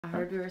I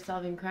heard we were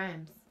solving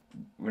crimes.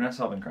 We're not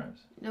solving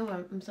crimes. No,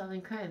 I'm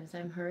solving crimes.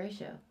 I'm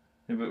Horatio.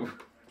 Yeah, but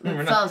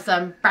Let's solve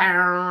some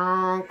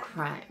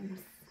crimes.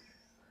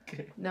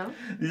 Okay. No?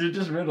 These are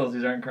just riddles.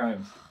 These aren't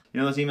crimes. You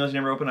know those emails you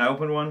never open? I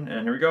opened one,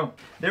 and here we go.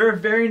 There are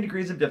varying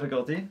degrees of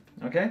difficulty,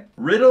 okay?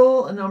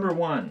 Riddle number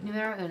 1.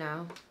 Numero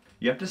uno.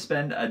 You have to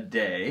spend a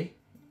day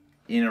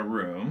in a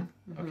room,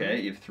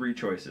 okay? You have 3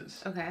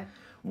 choices. Okay.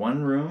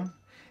 One room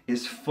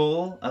is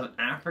full of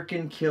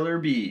African killer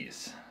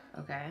bees.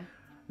 Okay.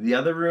 The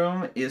other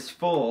room is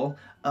full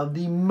of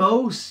the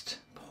most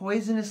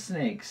poisonous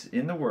snakes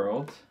in the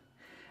world.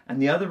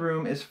 And the other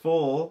room is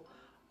full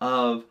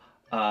of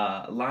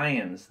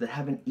lions that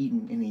haven't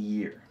eaten in a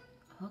year.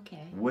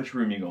 Okay. Which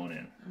room you going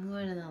in? I'm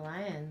going to the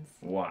lions.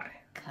 Why?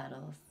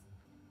 Cuddles.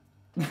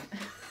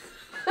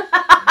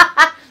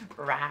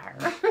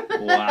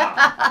 Rawr.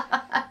 Wow.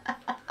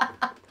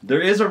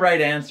 There is a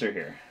right answer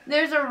here.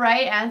 There's a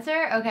right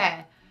answer?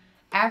 Okay.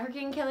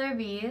 African killer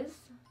bees,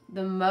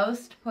 the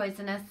most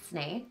poisonous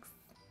snakes,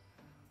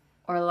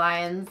 or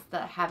lions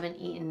that haven't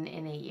eaten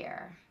in a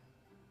year.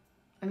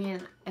 I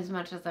mean, as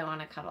much as I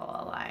want to cuddle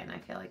a lion, I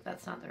feel like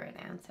that's not the right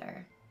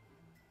answer.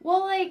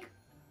 Well, like,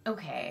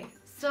 okay,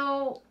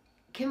 so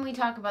can we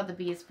talk about the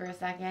bees for a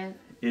second?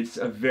 It's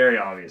a very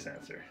obvious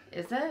answer.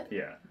 Is it?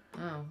 Yeah.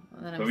 Oh,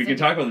 well, then But we can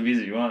talk about the bees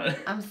if you want.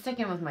 I'm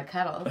sticking with my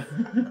cuddles.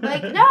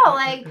 Like, no,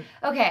 like,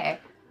 okay.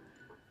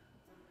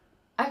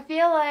 I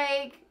feel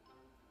like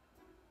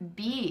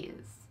bees,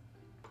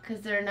 because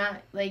they're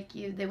not, like,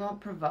 they won't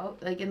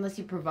provoke, like, unless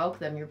you provoke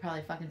them, you're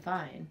probably fucking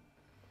fine.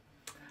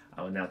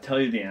 I will now tell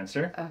you the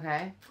answer.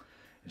 Okay.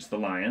 It's the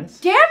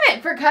lions. Damn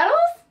it, for cuddles?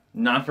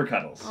 Not for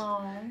cuddles.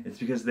 Oh. It's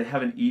because they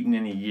haven't eaten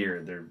in a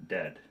year. They're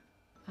dead.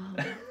 Oh.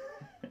 Oh,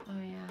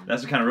 yeah.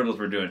 That's the kind of riddles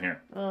we're doing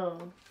here.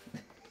 Oh.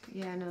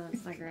 Yeah, no,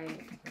 that's not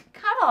great.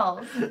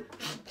 Cuddles.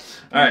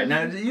 All right,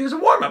 now use a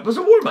warm-up. It was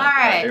a warm-up. All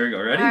right. Here we go.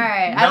 Ready? All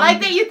right. I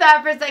like that you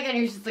thought for a second,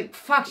 you're just like,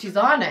 fuck, she's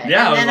on it.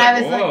 Yeah, and then I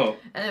was like, whoa.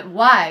 and then,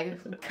 why?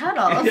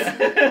 Cuddles.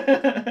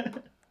 Yeah.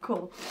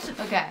 Cool.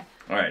 Okay.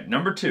 All right,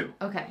 number 2.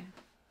 Okay.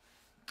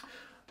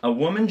 A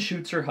woman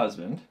shoots her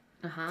husband,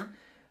 Uh-huh.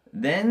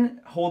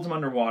 then holds him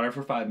underwater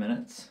for 5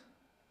 minutes,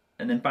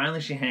 and then finally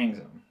she hangs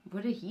him.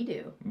 What did he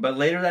do? But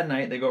later that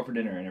night, they go out for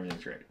dinner and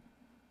everything's great.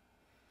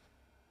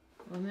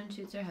 Woman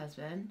shoots her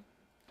husband,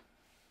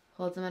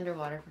 holds him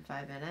underwater for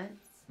 5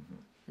 minutes,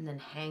 and then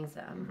hangs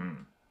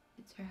him.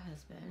 It's her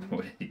husband.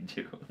 What did he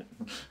do?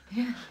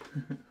 Yeah,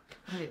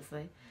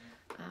 obviously.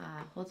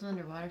 Holds him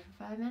underwater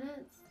for 5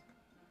 minutes,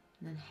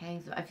 and then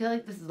hangs him. I feel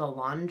like this is a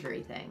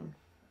laundry thing.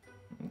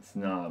 It's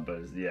not,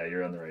 but yeah,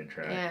 you're on the right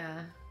track.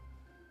 Yeah.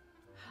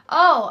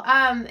 Oh,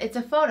 it's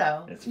a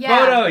photo. It's a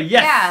photo,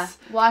 yes!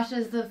 Yeah,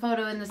 washes the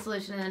photo in the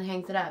solution and then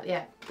hangs it up,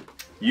 yeah.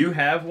 You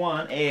have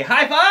won a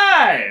high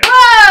five!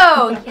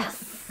 Whoa!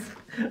 Yes!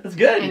 That's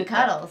good. And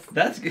cuddles.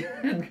 That's good.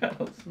 And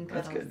cuddles. And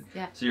That's cuddles, good.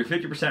 yeah. So you're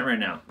 50% right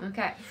now.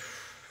 Okay.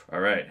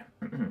 All right.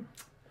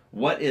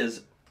 What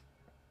is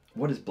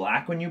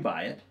black when you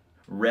buy it,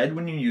 red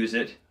when you use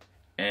it,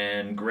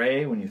 and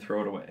gray when you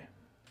throw it away?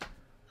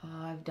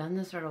 Oh, I've done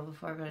this riddle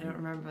before, but I don't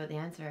remember what the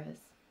answer is.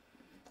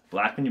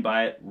 Black when you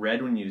buy it,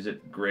 red when you use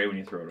it, gray when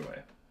you throw it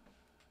away.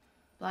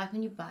 Black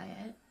when you buy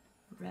it,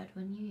 red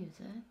when you use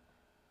it.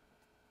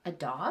 A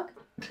dog?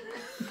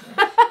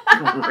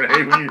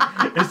 Gray when you...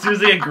 As soon as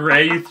they get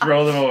gray, you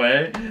throw them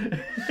away?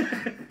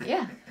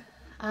 Yeah.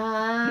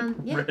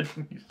 Yeah. Red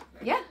when you...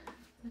 Yeah.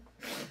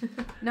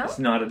 No? It's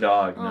not a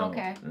dog, no. Oh,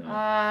 okay.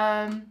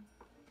 No.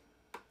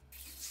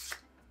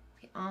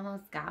 We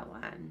almost got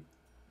one.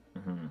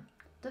 What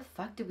the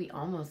fuck did we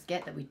almost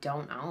get that we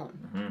don't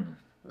own?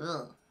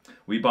 Ugh.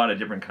 We bought a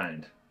different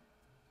kind.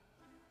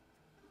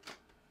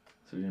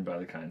 So we didn't buy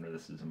the kind where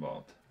this is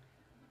involved.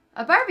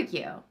 A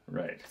barbecue.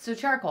 Right. So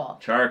charcoal.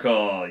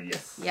 Charcoal,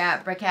 yes.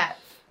 Yeah, briquette.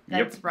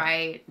 That's Yep.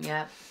 right.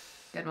 Yep.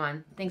 Good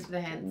one. Thanks for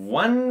the hints.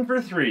 1 for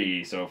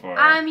 3 so far.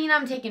 I mean,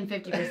 I'm taking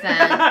 50%.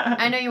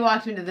 I know you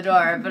walked me to the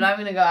door, but I'm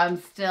gonna go.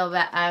 I'm still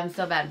batting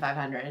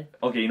 500.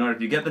 Okay, you know what?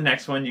 If you get the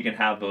next one, you can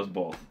have those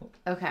both.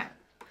 Okay.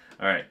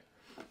 All right.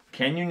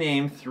 Can you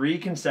name 3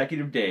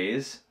 consecutive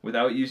days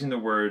without using the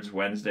words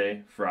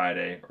Wednesday,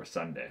 Friday, or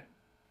Sunday?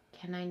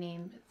 Can I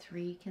name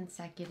 3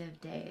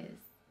 consecutive days?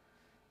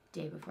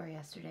 Day before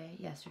yesterday,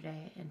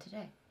 yesterday, and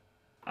today.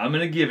 I'm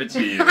going to give it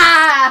to you.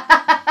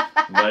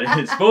 But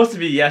it's supposed to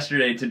be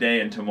yesterday,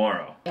 today, and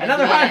tomorrow. Yeah,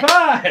 Another high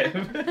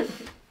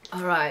five!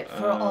 All right,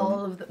 for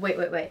all of the...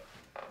 Wait.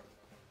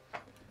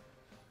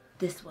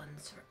 This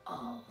one's for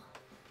all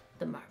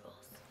the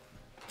marbles.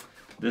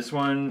 This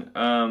one,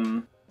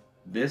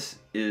 this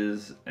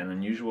is an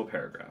unusual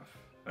paragraph.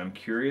 I'm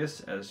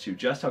curious as to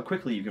just how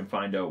quickly you can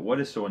find out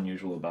what is so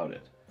unusual about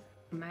it.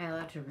 Am I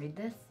allowed to read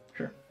this?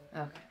 Sure.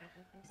 Okay.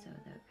 So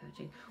without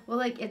coaching. Well,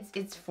 like,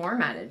 it's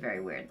formatted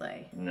very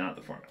weirdly. Not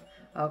the format.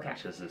 Okay.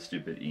 That's just a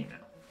stupid email.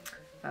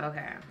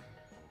 Okay.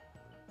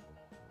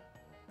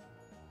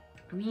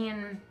 I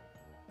mean,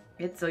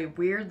 it's a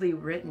weirdly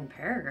written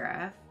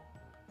paragraph.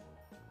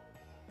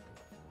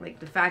 Like,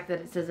 the fact that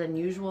it says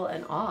unusual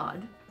and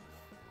odd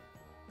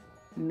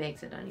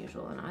makes it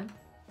unusual and odd.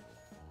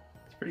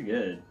 pretty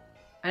good.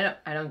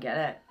 I don't get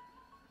it.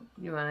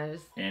 You wanna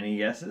just... Any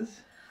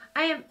guesses?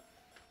 I am...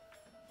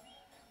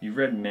 You've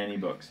read many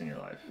books in your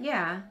life.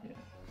 Yeah.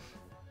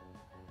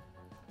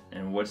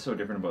 And what's so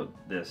different about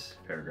this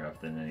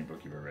paragraph than any book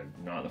you've ever read?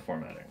 Not the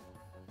formatting.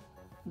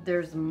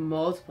 There's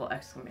multiple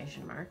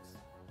exclamation marks.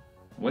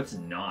 What's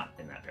not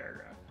in that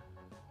paragraph?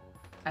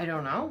 I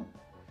don't know.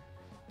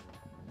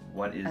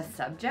 What is... A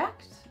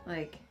subject?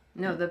 Like,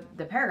 no,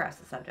 the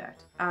paragraph's a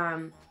subject.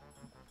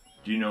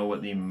 Do you know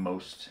what the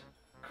most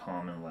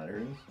common letter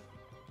is?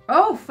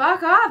 Oh,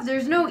 fuck off.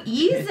 There's no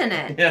E's in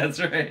it. Yeah, that's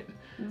right.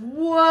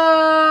 Whoa.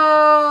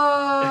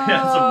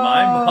 That's a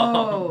mime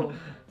bomb.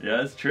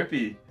 Yeah, it's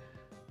trippy.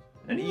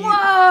 An E.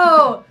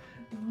 Whoa.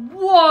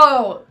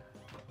 Whoa.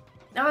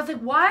 I was like,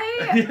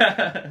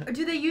 why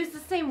do they use the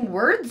same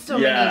words so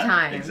many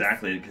times?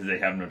 Exactly, because they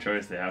have no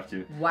choice. They have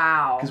to.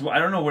 Wow. Because I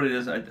don't know what it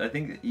is. I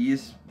think E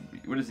is...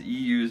 What is E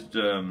used...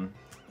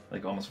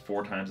 like almost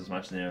 4 times as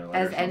much in the other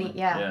letter. As any,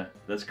 yeah. Yeah,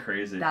 that's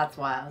crazy. That's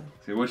wild.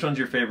 So which one's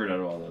your favorite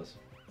out of all those?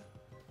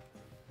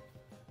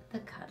 The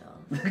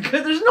cuddles.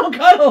 There's no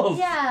cuddles!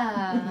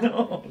 Yeah.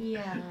 No.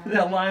 Yeah.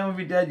 That lion would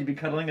be dead. You'd be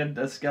cuddling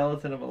a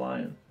skeleton of a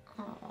lion.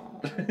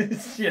 Oh.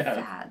 Yeah.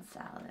 Sad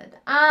salad.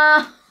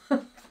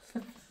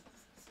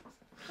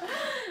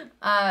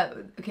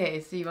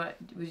 Okay, so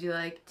would you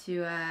like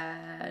to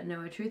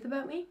know a truth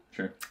about me?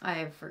 Sure. I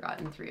have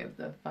forgotten 3 of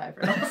the 5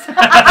 riddles.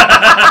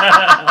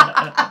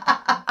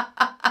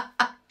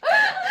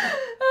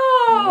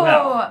 Oh.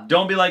 Well,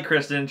 don't be like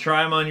Kristen.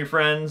 Try them on your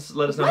friends.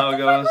 Let us know how it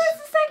goes. What's the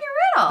second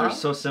riddle? They're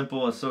so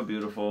simple and so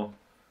beautiful.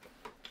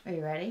 Are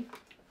you ready?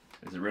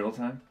 Is it riddle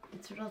time?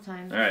 It's riddle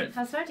time. All right.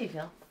 How smart do you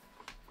feel?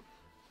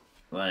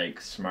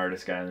 Like,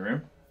 smartest guy in the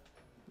room.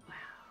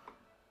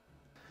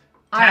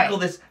 All Tackle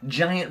right. this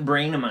giant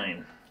brain of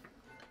mine.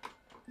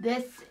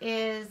 This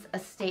is a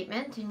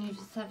statement, and you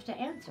just have to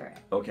answer it.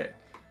 Okay.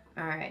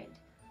 All right.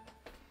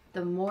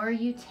 The more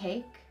you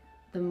take,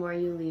 the more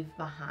you leave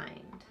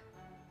behind.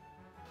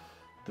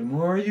 The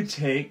more you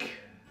take,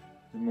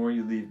 the more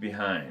you leave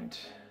behind.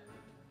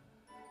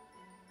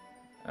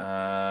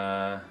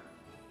 Time?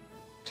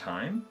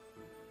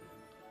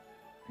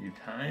 You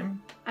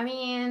time? I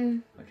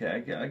mean...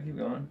 Okay, I keep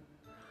going.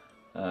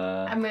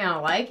 I mean, I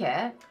like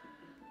it.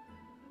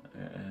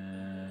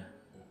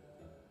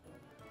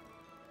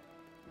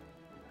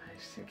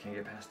 I can't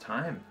get past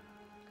time.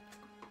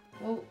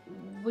 Well,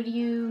 what do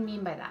you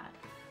mean by that?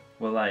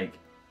 Well, like,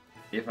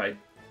 if I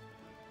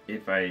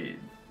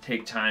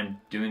take time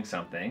doing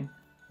something,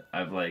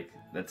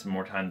 that's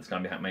more time that's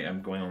gone behind.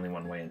 I'm going only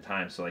one way in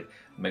time, so like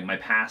my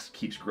past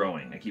keeps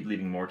growing. I keep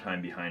leaving more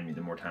time behind me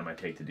the more time I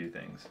take to do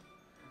things.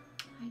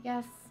 I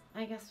guess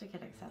we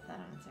could accept that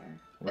answer.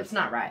 It's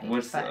not right.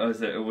 Was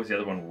the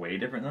other one way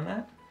different than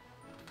that?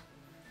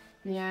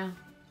 Yeah.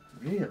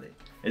 Really?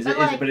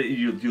 But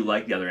you do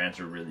like the other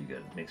answer really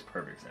good? It makes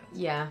perfect sense.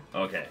 Yeah.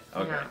 Okay.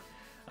 Yeah.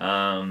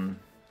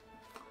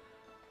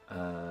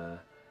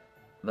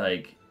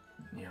 Like,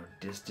 you know,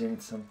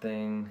 distance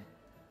something,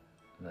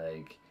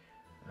 like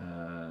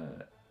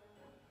the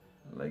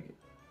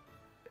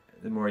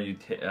more you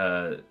take,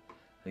 like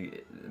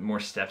the more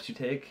steps you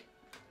take,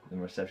 the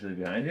more steps you leave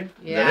behind you.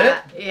 Yeah. Is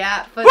that it?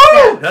 Yeah. Footsteps.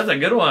 Woo! That's a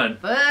good one.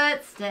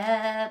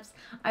 Footsteps.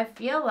 I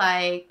feel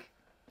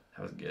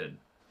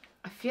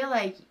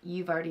like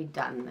you've already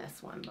done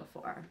this one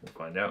before. We'll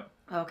find out.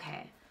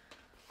 Okay.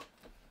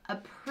 A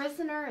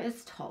prisoner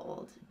is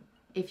told,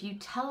 if you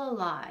tell a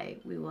lie,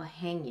 we will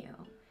hang you.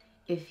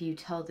 If you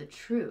tell the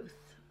truth,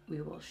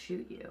 we will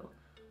shoot you.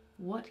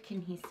 What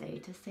can he say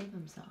to save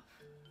himself?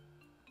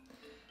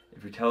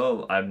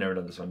 I've never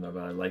done this one though,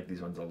 but I like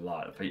these ones a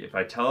lot. If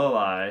I tell a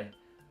lie,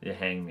 they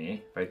hang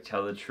me. If I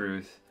tell the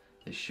truth,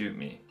 they shoot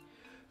me.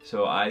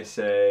 So I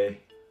say,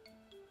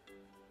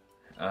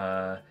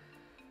 no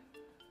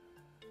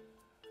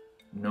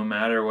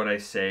matter what I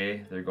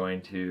say, they're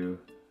going to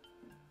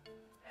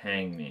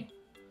hang me.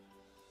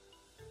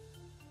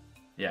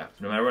 Yeah,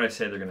 no matter what I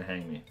say, they're going to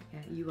hang me.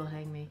 Yeah, you will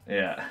hang me.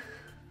 Yeah.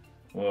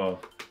 Whoa.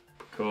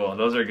 Cool.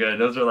 Those are good.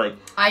 Those are like...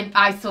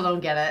 I still don't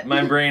get it.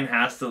 My brain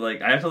has to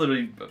like... I have to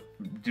literally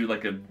do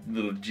like a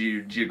little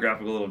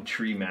geographical little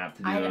tree map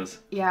to do those.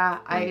 Yeah,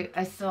 I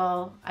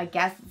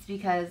guess it's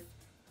because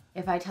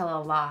if I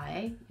tell a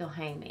lie, you'll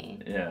hang me.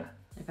 Yeah.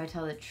 If I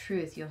tell the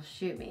truth, you'll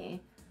shoot me.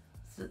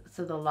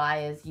 So the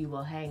lie is you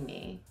will hang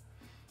me.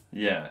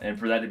 Yeah, and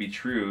for that to be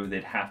true,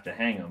 they'd have to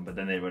hang him, but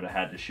then they would have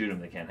had to shoot him.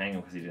 They can't hang him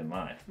because he didn't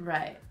lie.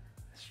 Right.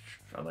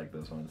 I like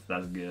those ones.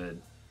 That's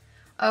good.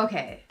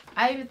 Okay.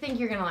 I think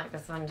you're going to like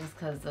this one just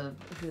because of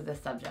who the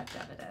subject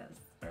of it is.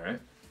 All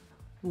right.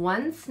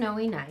 One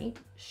snowy night,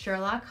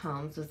 Sherlock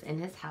Holmes was in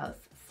his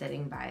house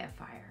sitting by a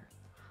fire.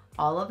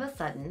 All of a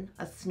sudden,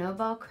 a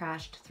snowball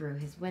crashed through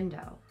his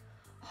window.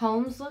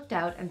 Holmes looked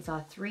out and saw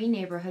 3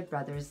 neighborhood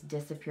brothers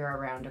disappear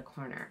around a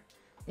corner.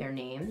 Their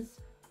names,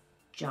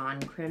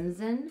 John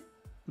Crimson,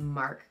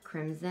 Mark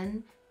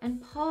Crimson,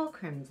 and Paul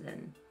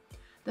Crimson.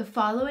 The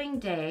following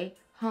day,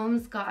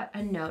 Holmes got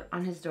a note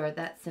on his door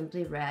that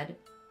simply read, ?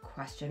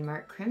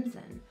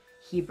 Crimson.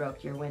 He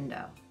broke your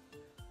window.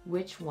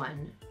 Which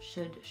one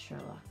should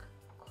Sherlock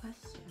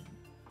question?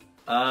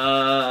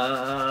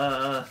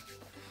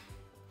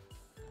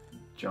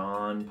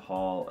 John,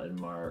 Paul, and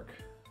Mark.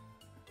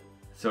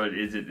 So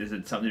is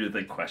it something to do with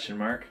like question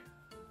mark?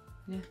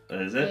 Yeah.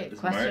 Is it? Wait,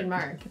 question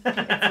Mark.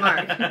 It's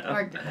Mark.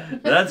 Mark did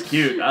it. That's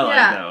cute. I like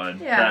that one.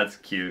 Yeah. That's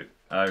cute.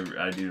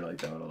 I do like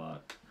that one a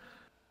lot.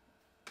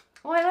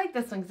 Oh, I like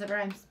this one because it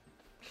rhymes.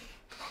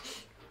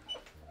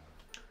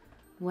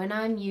 When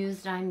I'm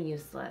used, I'm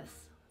useless.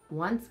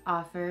 Once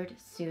offered,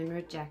 soon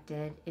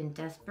rejected. In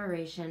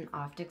desperation,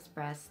 oft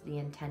expressed. The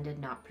intended,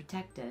 not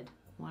protected.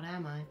 What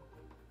am I?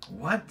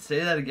 What? Say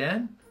that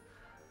again?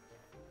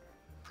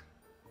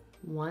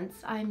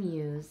 Once I'm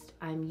used,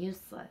 I'm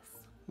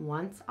useless.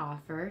 Once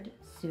offered,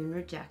 soon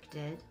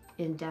rejected.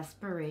 In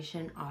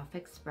desperation, oft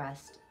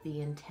expressed.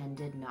 The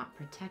intended, not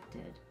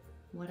protected.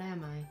 What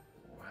am I?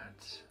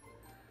 What?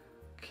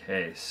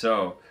 Okay,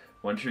 so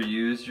once you're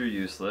used, you're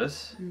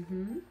useless.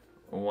 Mm-hmm.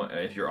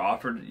 If you're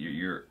offered,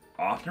 you're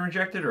often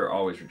rejected or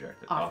always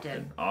rejected?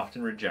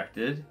 Often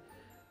rejected.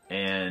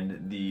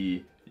 And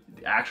the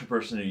actual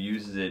person who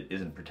uses it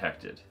isn't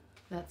protected.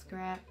 That's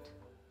correct.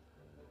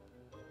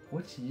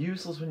 What's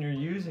useless when you're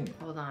using it?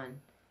 Hold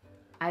on.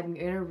 I'm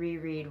going to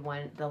reread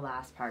the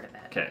last part of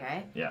it,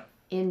 okay? Yeah.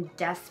 In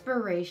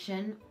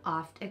desperation,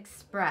 oft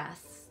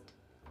expressed,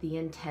 the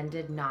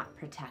intended, not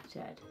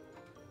protected.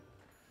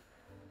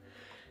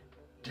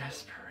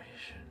 Desperation.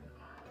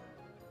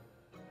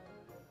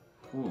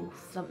 Ooh.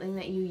 Something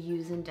that you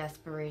use in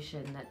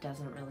desperation that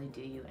doesn't really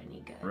do you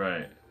any good.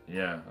 Right.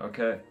 Yeah.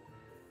 Okay.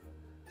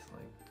 It's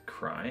like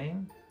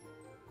crying?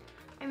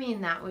 I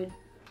mean, that would...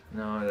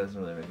 No, it doesn't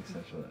really make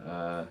sense for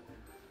that.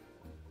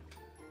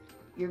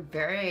 You're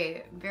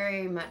very,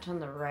 very much on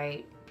the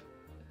right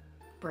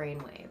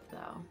brainwave,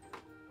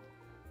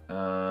 though.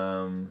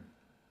 Oh,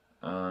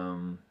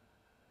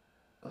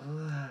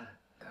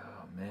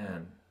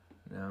 man.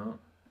 No.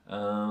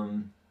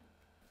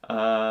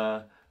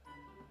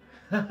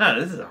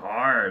 This is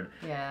hard.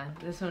 Yeah,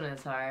 this one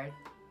is hard.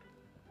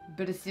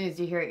 But as soon as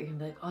you hear it, you can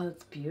be like, oh,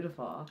 that's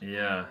beautiful.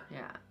 Yeah.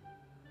 Yeah.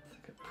 It's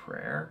like a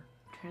prayer.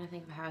 I'm trying to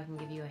think of how I can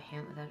give you a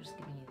hint without just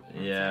giving you the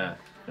answer. Yeah.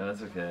 No,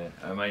 that's okay.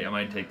 I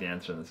might take the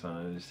answer on this one.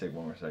 I'll just take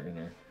one more second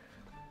here.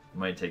 I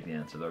might take the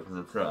answer, though, because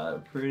it's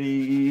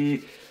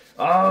pretty...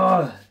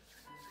 Oh!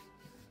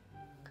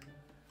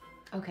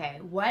 Okay,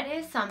 what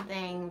is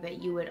something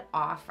that you would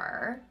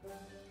offer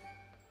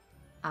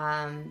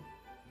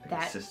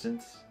that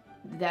Assistance?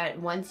 that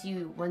once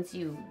you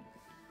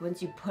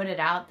put it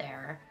out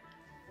there,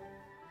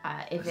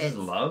 if This it's is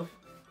love?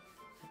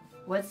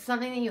 what's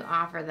something that you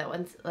offer that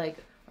once or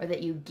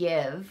that you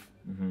give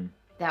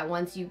that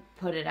once you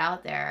put it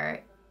out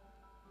there,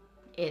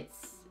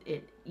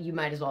 you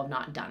might as well have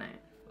not done it.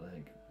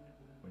 Like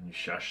when you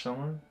shush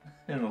someone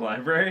in the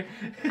library?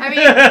 I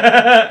mean,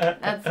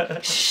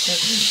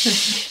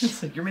 that's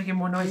It's like you're making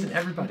more noise than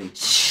everybody.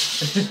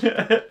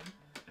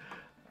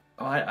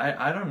 Oh,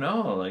 I don't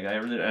know. Like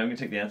I'm gonna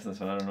take the answer to this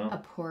one. I don't know. a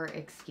poor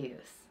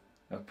excuse.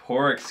 A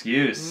poor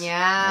excuse.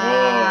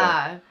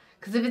 Yeah.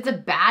 Because if it's a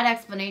bad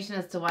explanation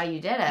as to why you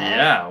did it,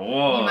 Yeah.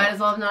 Whoa. you might as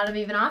well not have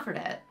even offered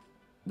it.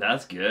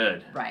 That's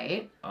good.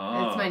 Right?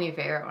 Oh. It's my new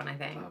favorite one, I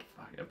think. Oh,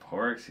 fuck. A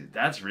poor excuse.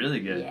 That's really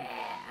good. Yeah.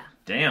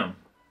 Damn.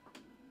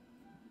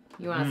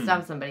 You want to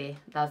stump somebody,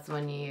 that's the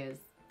one you use.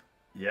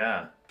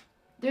 Yeah.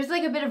 There's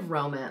like a bit of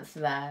romance to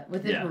that,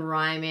 with it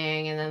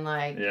rhyming and then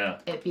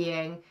it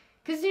being...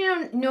 Because,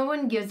 no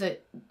one gives a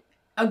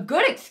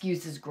good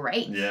excuse is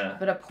great. Yeah.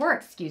 But a poor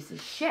excuse is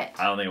shit.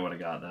 I don't think I would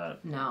have got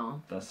that.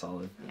 No. That's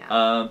solid.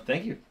 Yeah.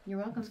 Thank you. You're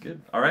welcome. That's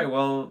good. All right.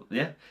 Well,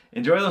 yeah.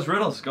 Enjoy those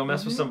riddles. Go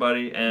mess with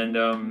somebody and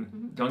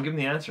don't give them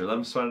the answer. Let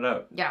them sweat it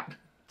out. Yeah.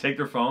 Take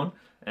their phone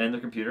and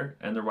their computer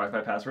and their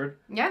Wi-Fi password.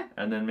 Yeah.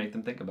 And then make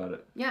them think about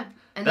it. Yeah.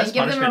 And That's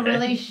then give them a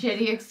punishment, really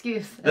shitty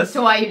excuse as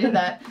to why you did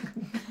that.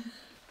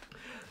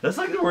 That's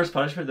like the worst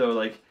punishment though.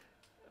 Like,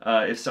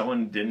 if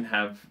someone didn't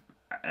have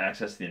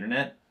access to the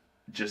internet,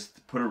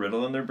 just put a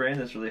riddle in their brain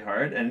that's really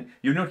hard, and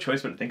you have no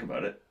choice but to think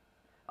about it.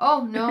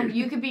 Oh no,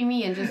 you could be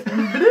me and just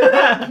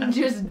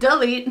just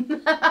delete. Ooh,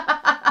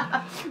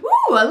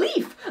 a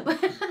leaf. All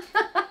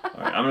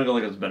right, I'm gonna go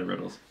look at those better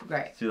riddles.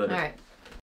 Great. See you later. All right.